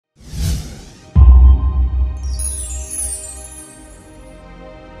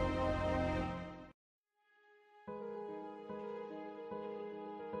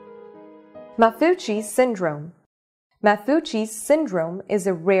Maffucci syndrome. Maffucci syndrome is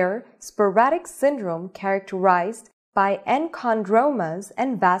a rare, sporadic syndrome characterized by enchondromas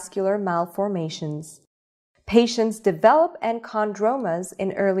and vascular malformations. Patients develop enchondromas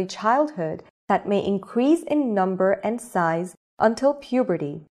in early childhood that may increase in number and size until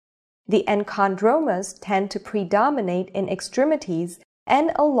puberty. The enchondromas tend to predominate in extremities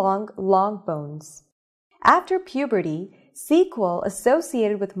and along long bones. After puberty, sequelae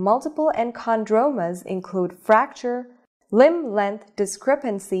associated with multiple enchondromas include fracture, limb length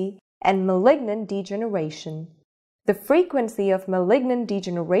discrepancy, and malignant degeneration. The frequency of malignant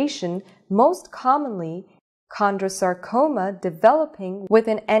degeneration, most commonly chondrosarcoma developing with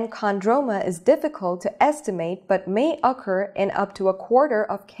an enchondroma, is difficult to estimate but may occur in up to a quarter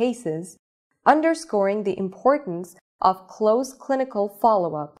of cases, underscoring the importance of close clinical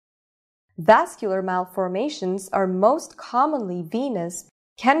follow-up. Vascular malformations are most commonly venous,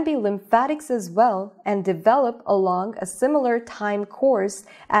 can be lymphatics as well, and develop along a similar time course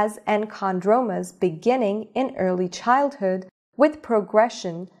as enchondromas, beginning in early childhood with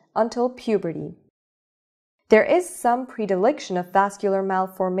progression until puberty. There is some predilection of vascular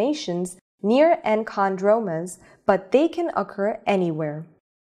malformations near enchondromas, but they can occur anywhere.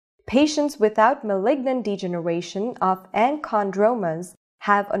 Patients without malignant degeneration of enchondromas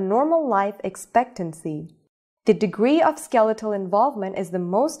have a normal life expectancy. The degree of skeletal involvement is the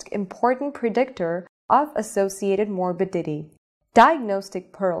most important predictor of associated morbidity.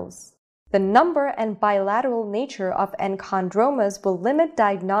 Diagnostic pearls. The number and bilateral nature of enchondromas will limit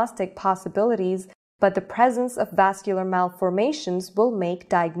diagnostic possibilities, but the presence of vascular malformations will make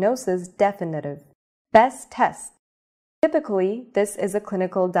diagnosis definitive. Best test. Typically, this is a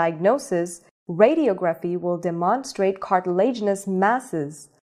clinical diagnosis. Radiography will demonstrate cartilaginous masses.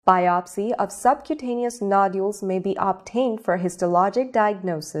 Biopsy of subcutaneous nodules may be obtained for histologic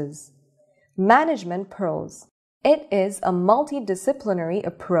diagnosis. Management pearls. It is a multidisciplinary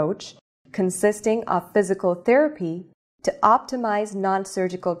approach consisting of physical therapy to optimize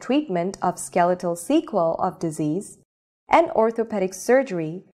non-surgical treatment of skeletal sequelae of disease and orthopedic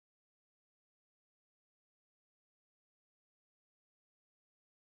surgery